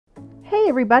Hey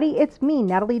everybody, it's me,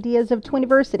 Natalie Diaz of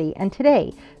Twiniversity, and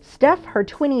today, Steph, her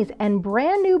twinnies, and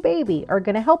brand new baby are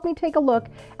going to help me take a look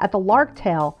at the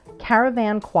Larktale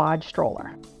Caravan QUAD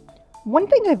stroller. One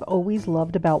thing I've always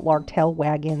loved about Larktale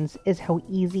wagons is how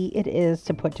easy it is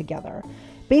to put together.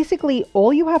 Basically,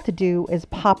 all you have to do is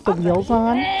pop the wheels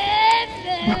on,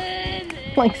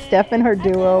 like Steph and her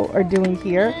duo are doing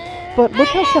here, but look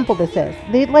how simple this is.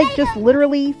 They just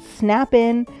literally snap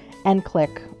in and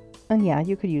click. And yeah,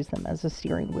 you could use them as a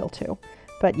steering wheel too.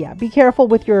 But yeah, be careful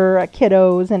with your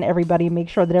kiddos and everybody. Make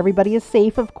sure that everybody is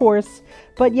safe, of course.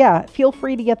 But yeah, feel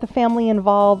free to get the family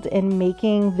involved in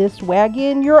making this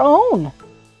wagon your own.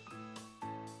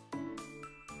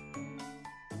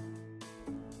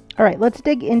 All right, let's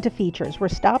dig into features. We're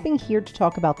stopping here to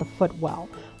talk about the footwell.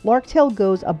 Larktale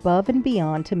goes above and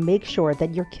beyond to make sure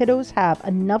that your kiddos have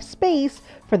enough space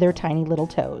for their tiny little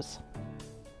toes.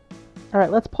 All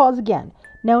right, let's pause again.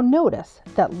 Now notice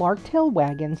that Larktale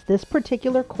wagons, this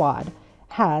particular quad,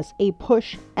 has a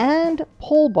push and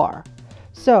pull bar.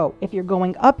 So if you're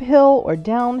going uphill or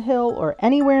downhill or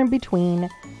anywhere in between,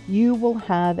 you will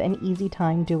have an easy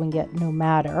time doing it no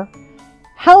matter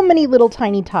how many little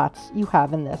tiny tots you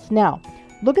have in this. Now,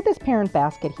 look at this parent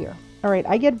basket here. All right,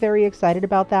 I get very excited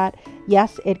about that.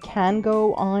 Yes, it can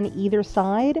go on either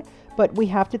side, but we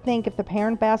have to think if the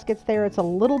parent basket's there, it's a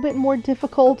little bit more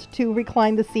difficult to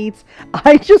recline the seats.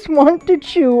 I just want to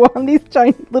chew on these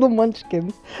tiny little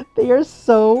munchkins. They are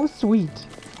so sweet.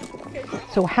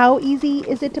 So how easy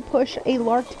is it to push a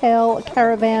Larktale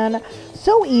Caravan?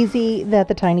 So easy that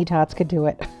the tiny tots could do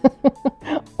it.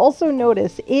 Also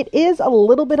notice it is a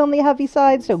little bit on the heavy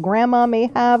side, so grandma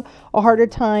may have a harder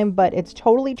time, but it's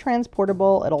totally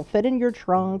transportable. It'll fit in your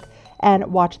trunk.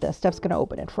 And watch this. Steph's going to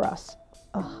open it for us.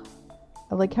 Ugh.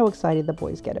 I like how excited the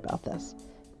boys get about this,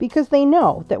 because they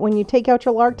know that when you take out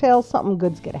your Larktale, something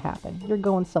good's going to happen. You're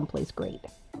going someplace great.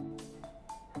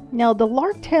 Now, the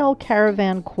Larktale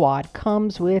Caravan QUAD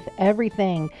comes with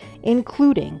everything,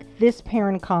 including this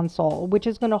parent console, which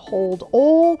is going to hold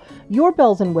all your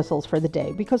bells and whistles for the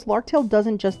day, because Larktale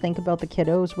doesn't just think about the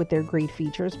kiddos with their great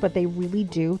features, but they really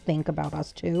do think about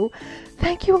us too.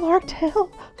 Thank you, Larktale,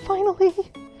 finally.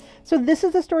 So this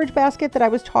is the storage basket that I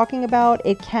was talking about.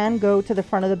 It can go to the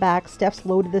front of the back. Steph's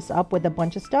loaded this up with a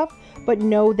bunch of stuff, but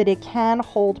know that it can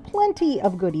hold plenty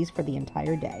of goodies for the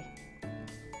entire day.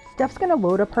 Steph's going to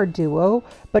load up her duo,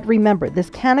 but remember,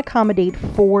 this can accommodate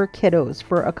 4 kiddos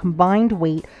for a combined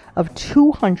weight of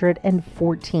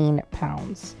 214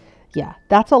 pounds. Yeah,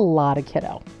 that's a lot of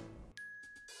kiddo.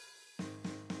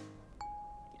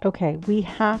 Okay, we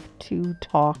have to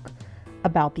talk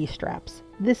about these straps.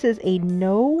 This is a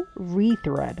no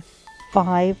rethread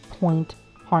 5-point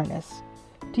harness.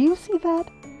 Do you see that?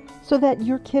 So that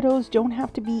your kiddos don't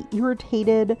have to be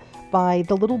irritated by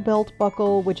the little belt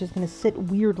buckle, which is going to sit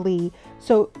weirdly.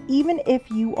 So even if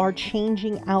you are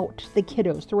changing out the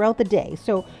kiddos throughout the day,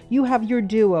 so you have your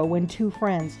duo and 2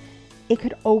 friends, it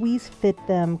could always fit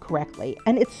them correctly.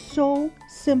 And it's so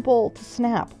simple to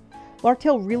snap.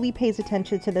 Larktale really pays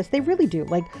attention to this. They really do.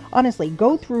 Like, honestly,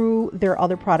 go through their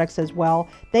other products as well.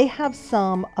 They have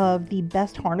some of the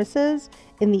best harnesses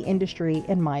in the industry,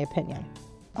 in my opinion.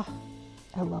 Oh,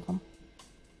 I love them.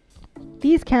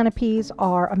 These canopies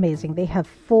are amazing. They have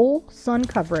full sun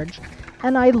coverage,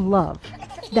 and I love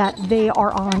that they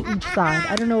are on each side.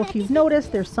 I don't know if you've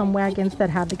noticed, there's some wagons that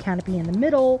have the canopy in the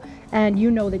middle, and you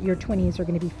know that your twinnies are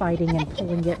going to be fighting and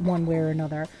pulling it one way or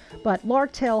another. But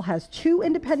Larktale has 2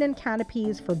 independent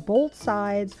canopies for both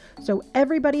sides, so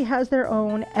everybody has their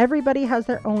own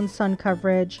sun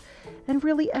coverage, and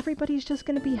really everybody's just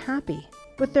going to be happy.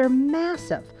 But they're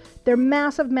massive. They're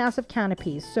massive, massive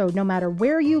canopies, so no matter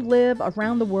where you live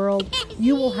around the world,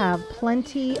 you will have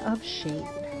plenty of shade.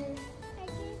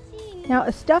 Now,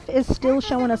 as Steph is still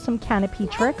showing us some canopy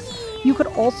tricks, you could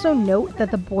also note that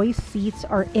the boys' seats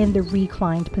are in the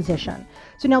reclined position.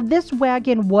 So now this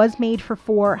wagon was made for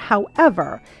 4.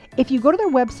 However, if you go to their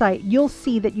website, you'll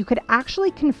see that you could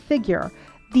actually configure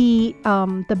the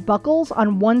buckles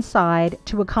on one side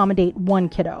to accommodate 1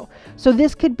 kiddo. So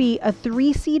this could be a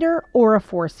 3-seater or a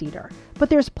 4-seater, but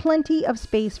there's plenty of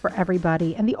space for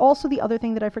everybody. And the other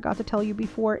thing that I forgot to tell you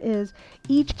before is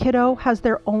each kiddo has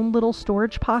their own little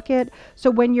storage pocket. So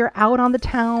when you're out on the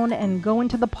town and go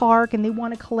into the park and they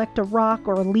want to collect a rock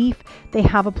or a leaf, they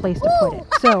have a place to put it.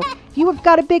 So if you have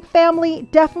got a big family,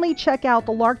 definitely check out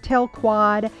the Larktale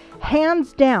QUAD.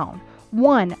 Hands down,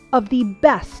 one of the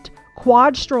best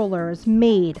quad strollers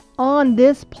made on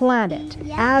this planet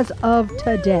as of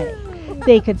today.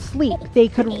 They could sleep, they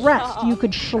could rest, you could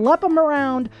schlep them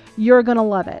around. You're gonna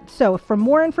love it. So for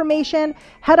more information,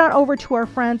 head on over to our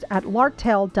friends at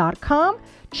larktale.com.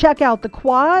 Check out the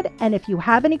quad, and if you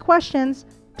have any questions,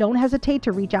 don't hesitate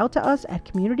to reach out to us at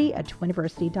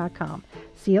community@twiniversity.com.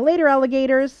 See you later,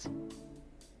 alligators.